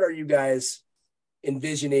what are you guys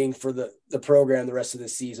envisioning for the program the rest of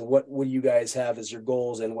this season? What do you guys have as your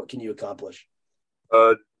goals, and what can you accomplish?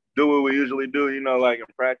 Do what we usually do, like in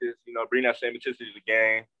practice, bring that same intensity to the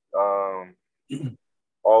game.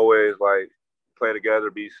 Always like play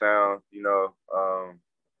together, be sound,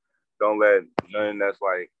 don't let nothing that's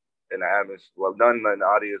like in the atmosphere, nothing in the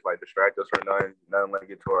audience like distract us or nothing like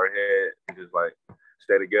get to our head, and just like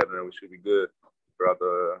stay together, and we should be good throughout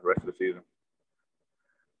the rest of the season.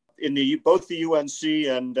 In both the UNC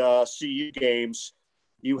and CU games,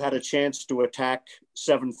 you had a chance to attack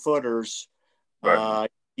 7-footers. Right.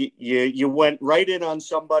 You went right in on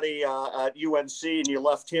somebody at UNC, and you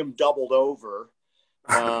left him doubled over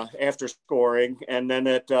after scoring. And then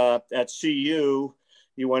at CU,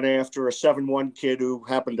 you went after a 7-1 kid who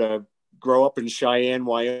happened to grow up in Cheyenne,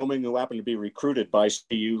 Wyoming, who happened to be recruited by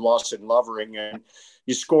CSU, Lawson Lovering, and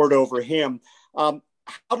you scored over him. How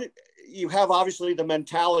did you have obviously the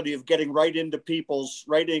mentality of getting right into people's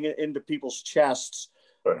chests?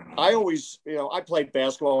 I always, I played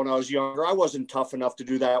basketball when I was younger. I wasn't tough enough to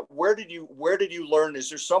do that. Where did you learn? Is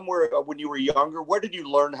there somewhere when you were younger, where did you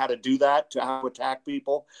learn how to do that, to how to attack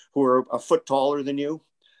people who are a foot taller than you?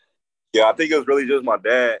 Yeah, I think it was really just my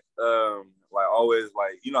dad. Always,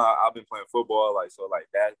 I've been playing football,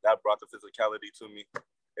 that brought the physicality to me.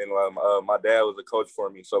 And my dad was a coach for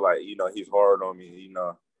me, so he's hard on me.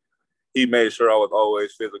 He made sure I was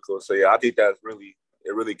always physical. So yeah, I think it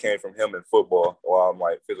really came from him in football, while I'm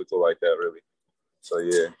physical like that, really. So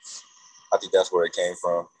yeah, I think that's where it came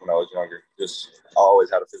from when I was younger. Just I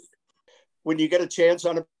always had a physical. When you get a chance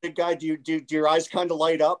on a big guy, do your eyes kind of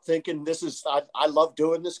light up thinking I love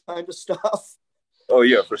doing this kind of stuff? Oh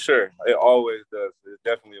yeah, for sure. It always does. It's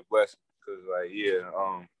definitely a blessing because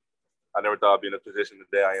I never thought I'd be in a position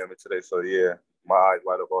today I am in today. So yeah, my eyes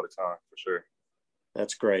light up all the time for sure.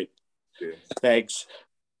 That's great. Yeah. Thanks.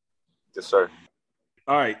 Yes, sir.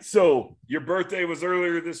 All right. So your birthday was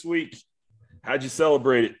earlier this week. How'd you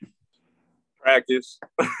celebrate it? Practice.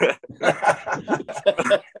 Had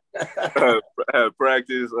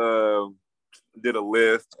practice. Did a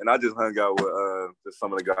lift, and I just hung out with just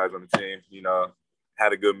some of the guys on the team.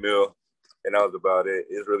 Had a good meal, and that was about it.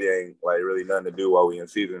 It really ain't really nothing to do while we in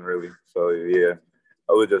season, really. So yeah, it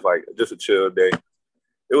was just a chill day.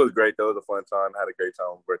 It was great though. It was a fun time. Had a great time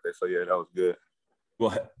on my birthday. So yeah, that was good.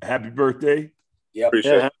 Well, happy birthday. Yep.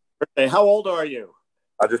 Appreciate it. Happy birthday. How old are you?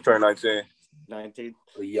 I just turned 19. 19.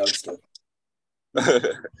 The youngster.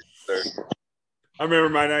 Sir. I remember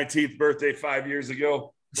my 19th birthday 5 years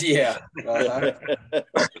ago. Yeah. Uh-huh.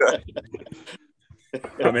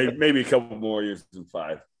 Maybe a couple more years than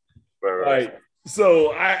 5. Right. All right.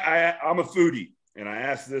 So I'm a foodie, and I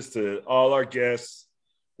asked this to all our guests.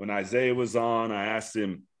 When Isaiah was on, I asked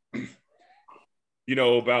him,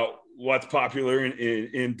 about what's popular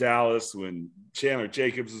in Dallas. When Chandler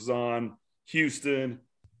Jacobs was on, Houston,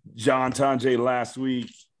 John Tanjay last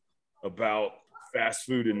week, about fast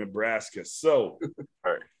food in Nebraska. So,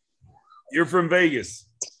 all right. You're from Vegas.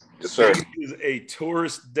 Yes, sir. Vegas is a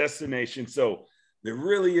tourist destination, so there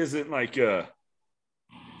really isn't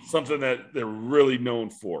something that they're really known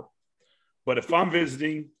for. But if I'm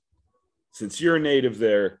visiting, since you're a native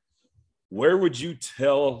there, where would you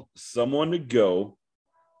tell someone to go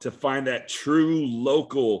to find that true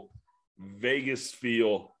local Vegas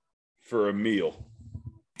feel for a meal?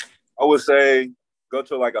 I would say go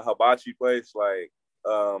to a hibachi place,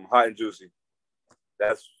 Hot and Juicy.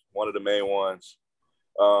 That's one of the main ones.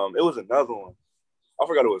 It was another one. I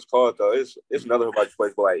forgot what it was called though. It's another hibachi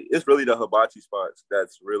place, but it's really the hibachi spots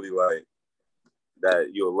that's really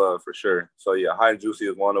that you'll love for sure. So yeah, Hot and Juicy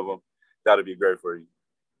is one of them. That'd be great for you.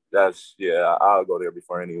 I'll go there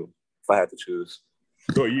before if I had to choose.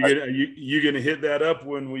 So you gonna hit that up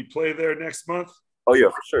when we play there next month? Oh yeah,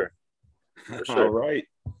 for sure. For sure.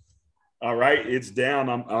 All right, it's down.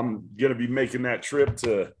 I'm gonna be making that trip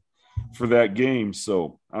for that game,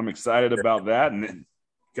 so I'm excited about that, and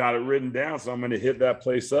got it written down. So I'm gonna hit that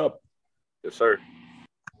place up. Yes, sir.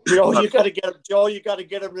 Joel, you got to get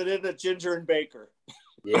him in a Ginger and Baker.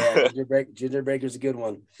 Yeah, Ginger Baker's a good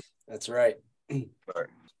one. That's right. All right.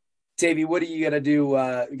 Tavi, what are you gonna do?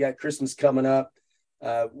 We got Christmas coming up.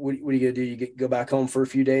 What are you gonna do? You go back home for a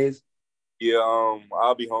few days? Yeah,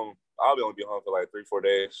 I'll be home. I'll only be home for 3-4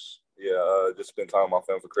 days. Yeah, just spend time with my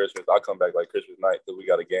family for Christmas. I'll come back Christmas night because we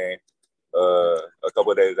got a game. A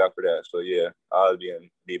couple of days after that. So yeah, I'll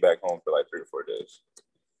be back home for 3 or 4 days.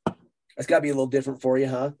 That's got to be a little different for you,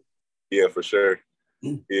 huh? Yeah, for sure.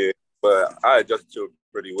 Yeah, but I adjusted to it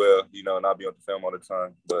pretty well, not be on the film all the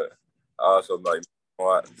time. But I also a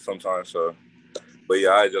lot sometimes. So, but yeah,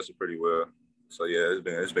 I adjusted pretty well. So yeah,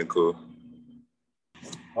 it's been cool.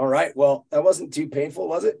 All right. Well, that wasn't too painful,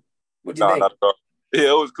 was it? What'd you think? Not at all.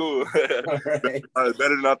 Yeah, it was cool. All right.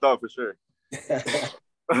 Better than I thought, for sure.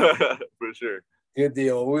 For sure. Good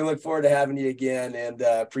deal. We look forward to having you again, and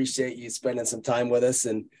appreciate you spending some time with us.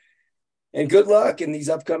 And good luck in these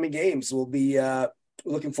upcoming games. We'll be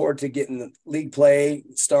looking forward to getting the league play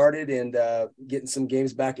started and getting some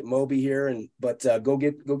games back at Moby here. But go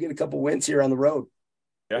get a couple wins here on the road.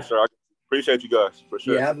 Yeah, sure. I appreciate you guys for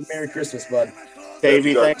sure. Yeah, have a Merry Christmas, bud.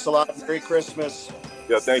 Davey, thanks a lot. Merry Christmas.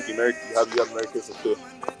 Yeah, thank you. Have a Merry Christmas too.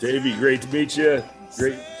 Davey, great to meet you.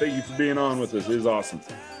 Great. Thank you for being on with us. It was awesome.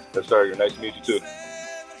 Yes, sir. Nice to meet you too.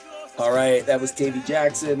 All right. That was Tavi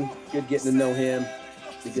Jackson. Good getting to know him.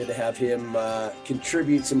 It'd be good to have him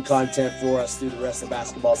contribute some content for us through the rest of the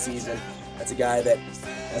basketball season. That's a guy that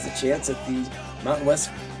has a chance at the Mountain West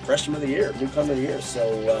Freshman of the Year, Newcomer of the Year.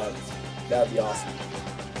 So that would be awesome.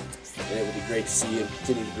 And it would be great to see him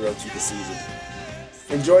continue to grow through the season.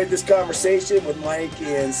 Enjoyed this conversation with Mike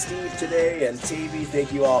and Steve today, and Tavi,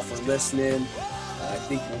 thank you all for listening. I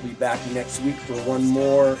think we'll be back next week for one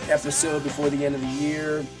more episode before the end of the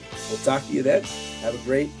year. We'll talk to you then. Have a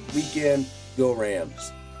great weekend. Go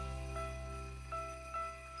Rams.